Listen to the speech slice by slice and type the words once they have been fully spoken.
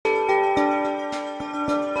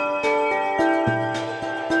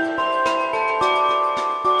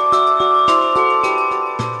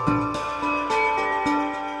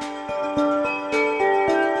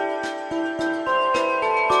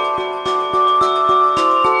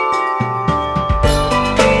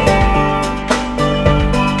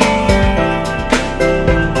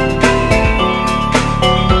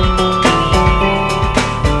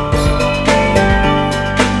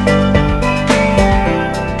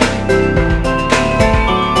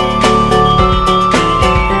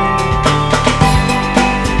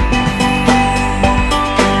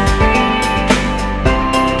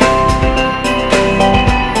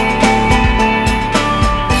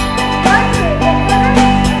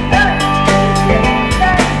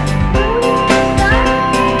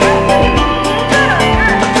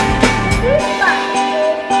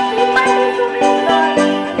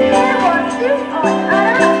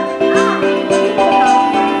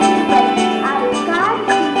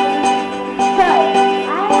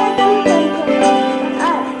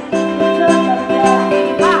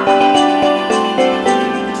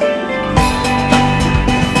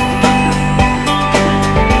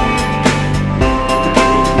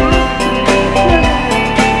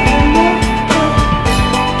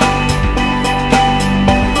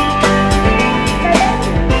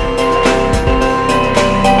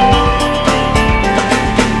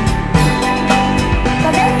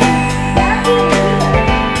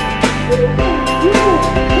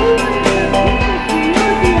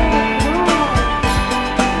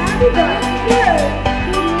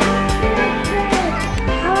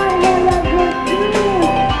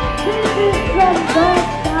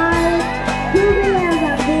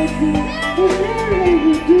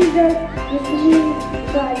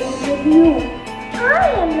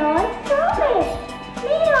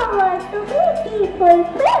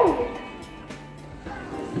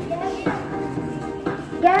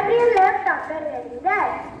Gabriel left after hearing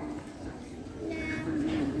that.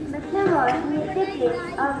 Mr. was mystically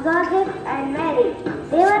of George and Mary.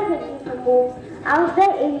 They were thinking to move out the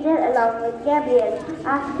angel along with Gabriel,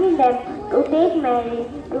 asking them to take Mary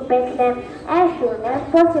to Bethlehem as soon as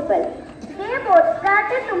possible. They both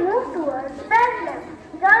started to move towards Bethlehem.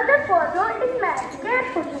 Joseph was holding Mary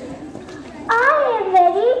carefully. I am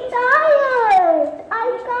very tired. I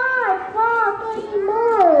can't walk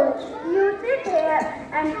anymore. You sit here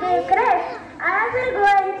and take rest. I will go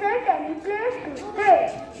and set any place to stay.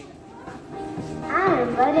 I am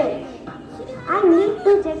worried. I need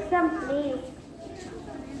to check some place.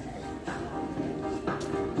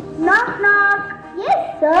 Knock, knock. Yes,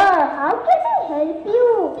 sir. How can I help you?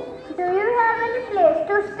 Do you have any place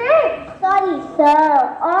to stay? Sorry, sir.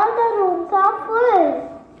 All the rooms are full.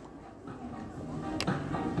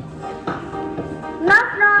 Knock,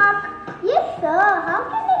 knock. Yes, sir. How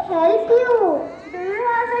can I help you? Do you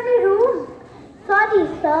have any room? Sorry,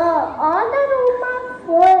 sir. All the rooms are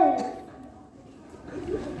full.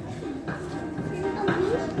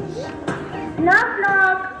 Knock,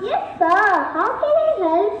 knock. Yes, sir. How can I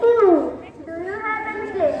help you? Do you have any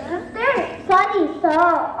place to stay? Sorry, sir.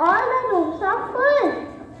 All the rooms are full.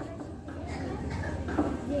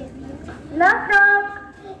 Knock, knock.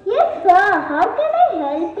 Yes, sir. How can I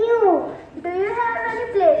help you? Do you have any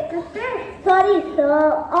place to stay? Sorry, sir.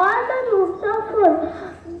 All the rooms are full.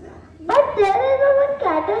 But there is one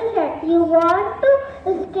cattle shed. You want to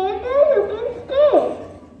stay there? You can stay.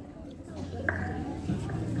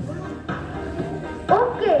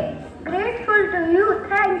 Okay. Grateful to you.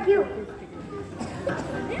 Thank you.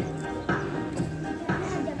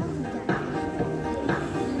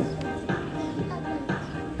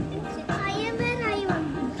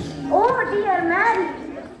 Oh dear Mary,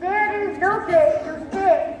 there is no place to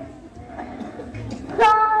stay.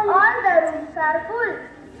 Sorry. All the rooms are full.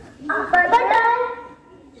 But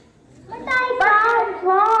I can't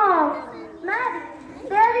walk. Mary,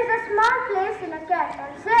 there is a small place in a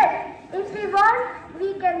cattle shed. If we want, we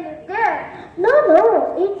can live there. No,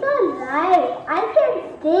 it's alright. I can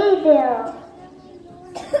stay there.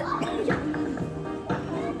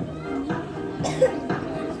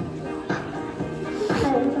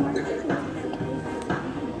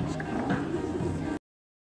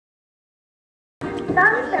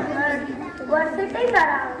 Some shepherds were sitting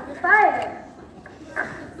around the fire.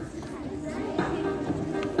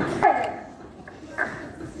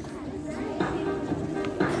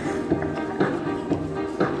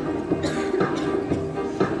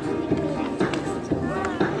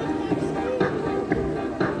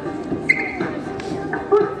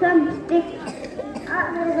 Put some sticks. I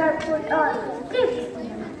will have put on sticks.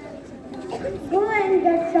 Go and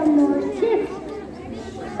get some more sticks.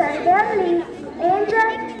 Suddenly,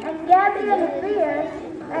 Angel and Gabriel appeared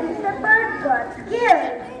and the shepherds got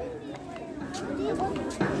scared.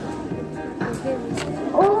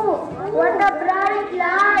 Oh, what a bright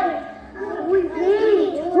light! Who is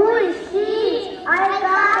he? Who is she? I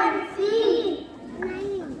can't see.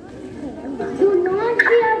 Do not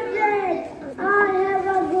be afraid. I have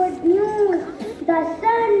a good news. The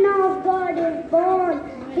Son of God is born.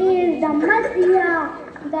 He is the Messiah,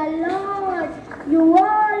 the Lord. You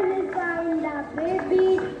all will find a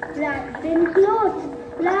baby wrapped in clothes,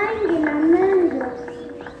 lying in a manger.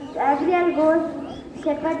 Gabriel goes,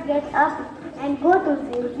 shepherd gets up and go to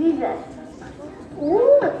see Jesus.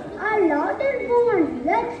 Oh, our Lord is born.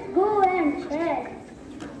 Let's go and check.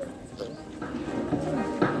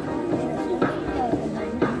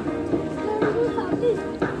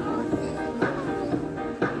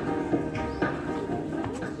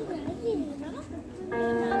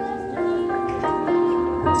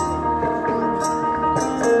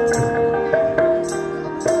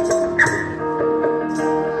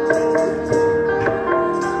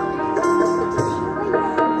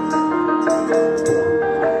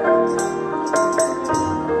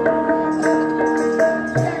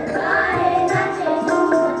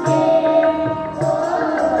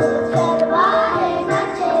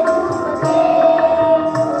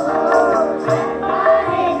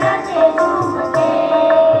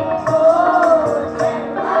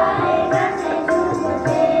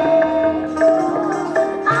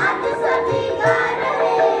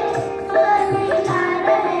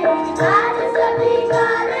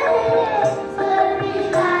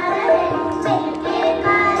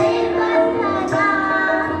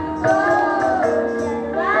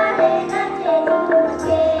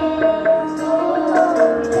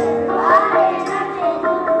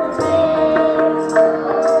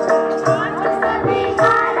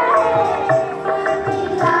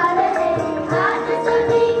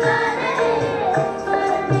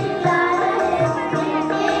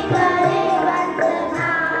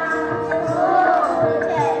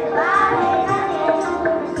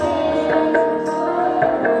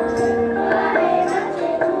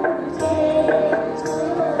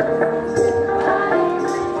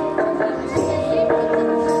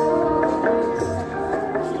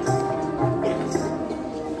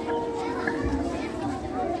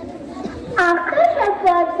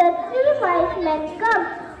 come,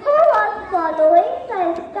 who was following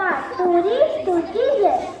the star to reach to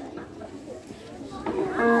Jesus.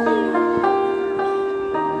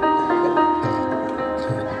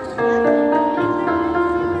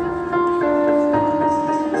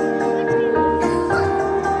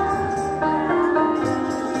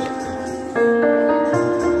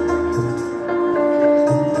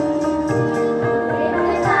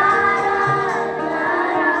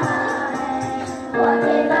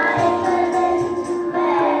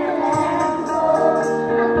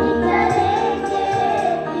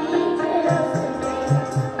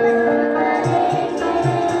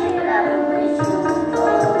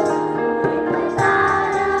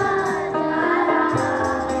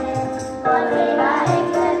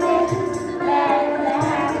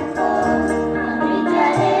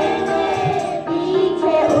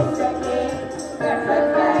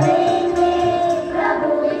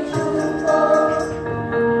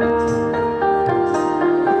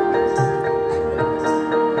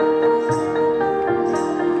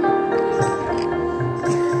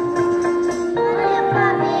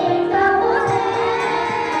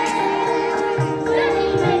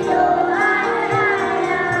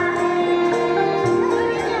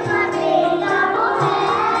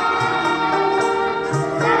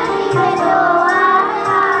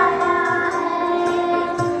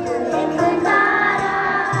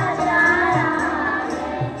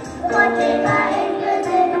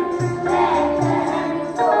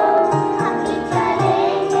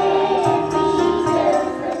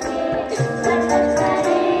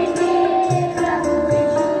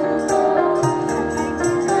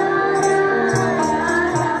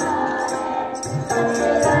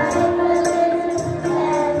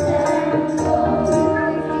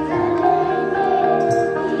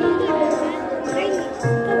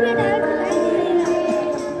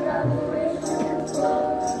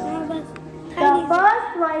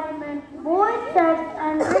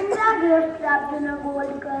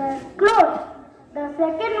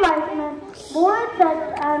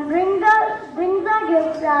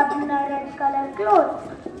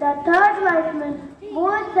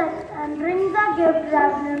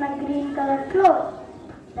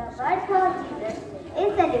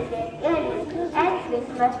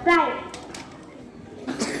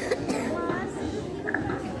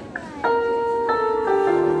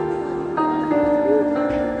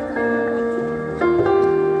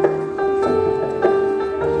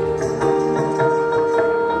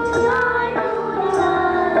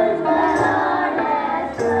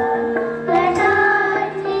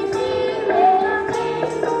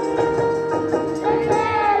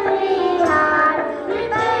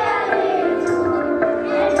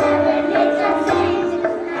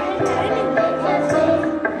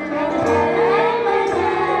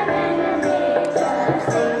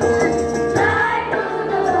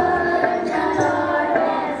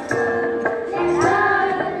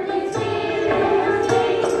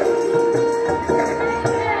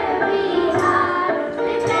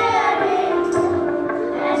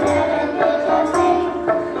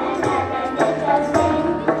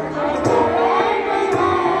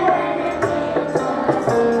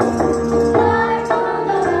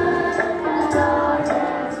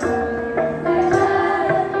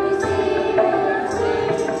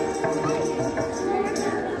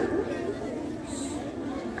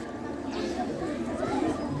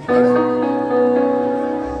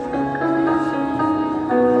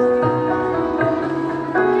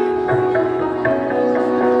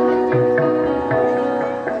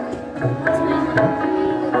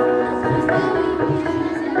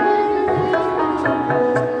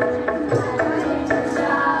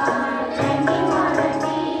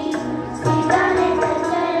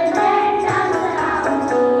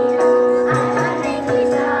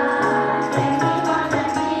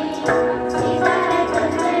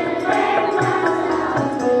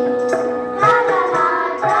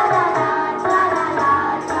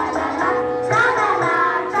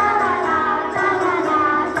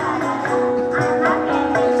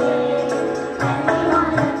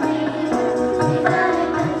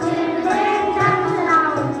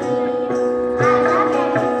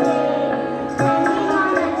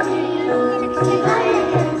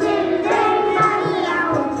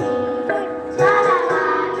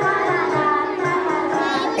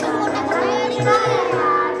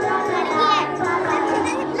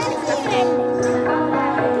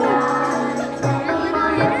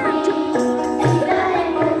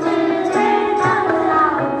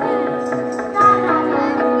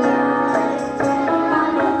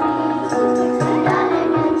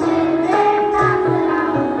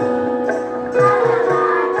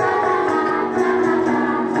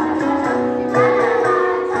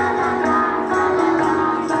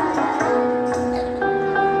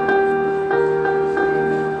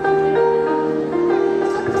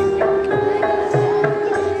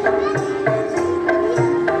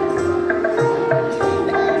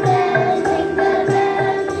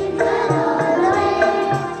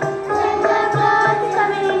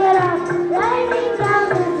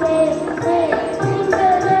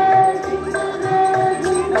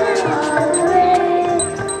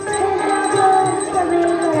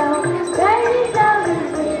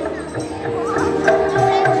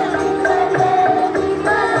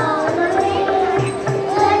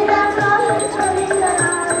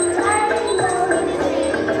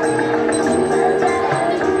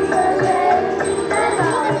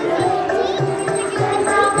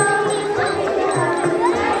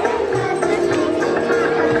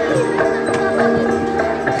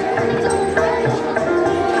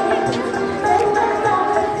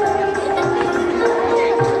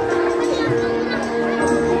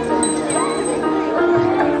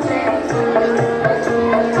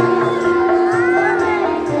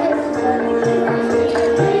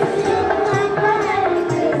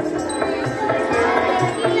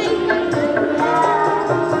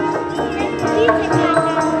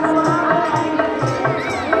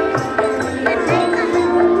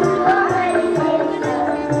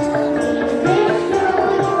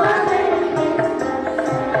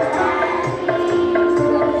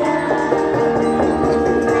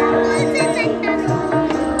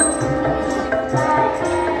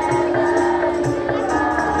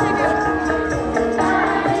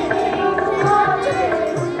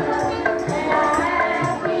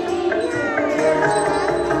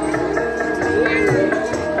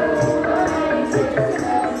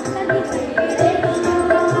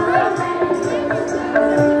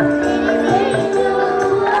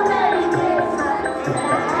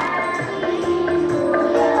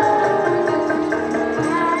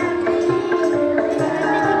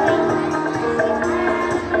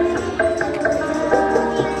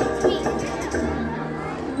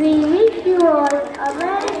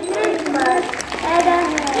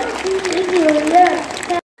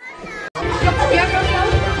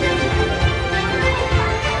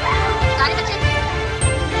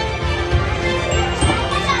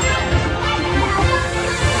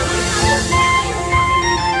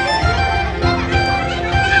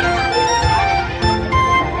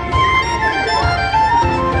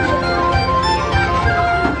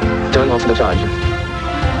 the charge.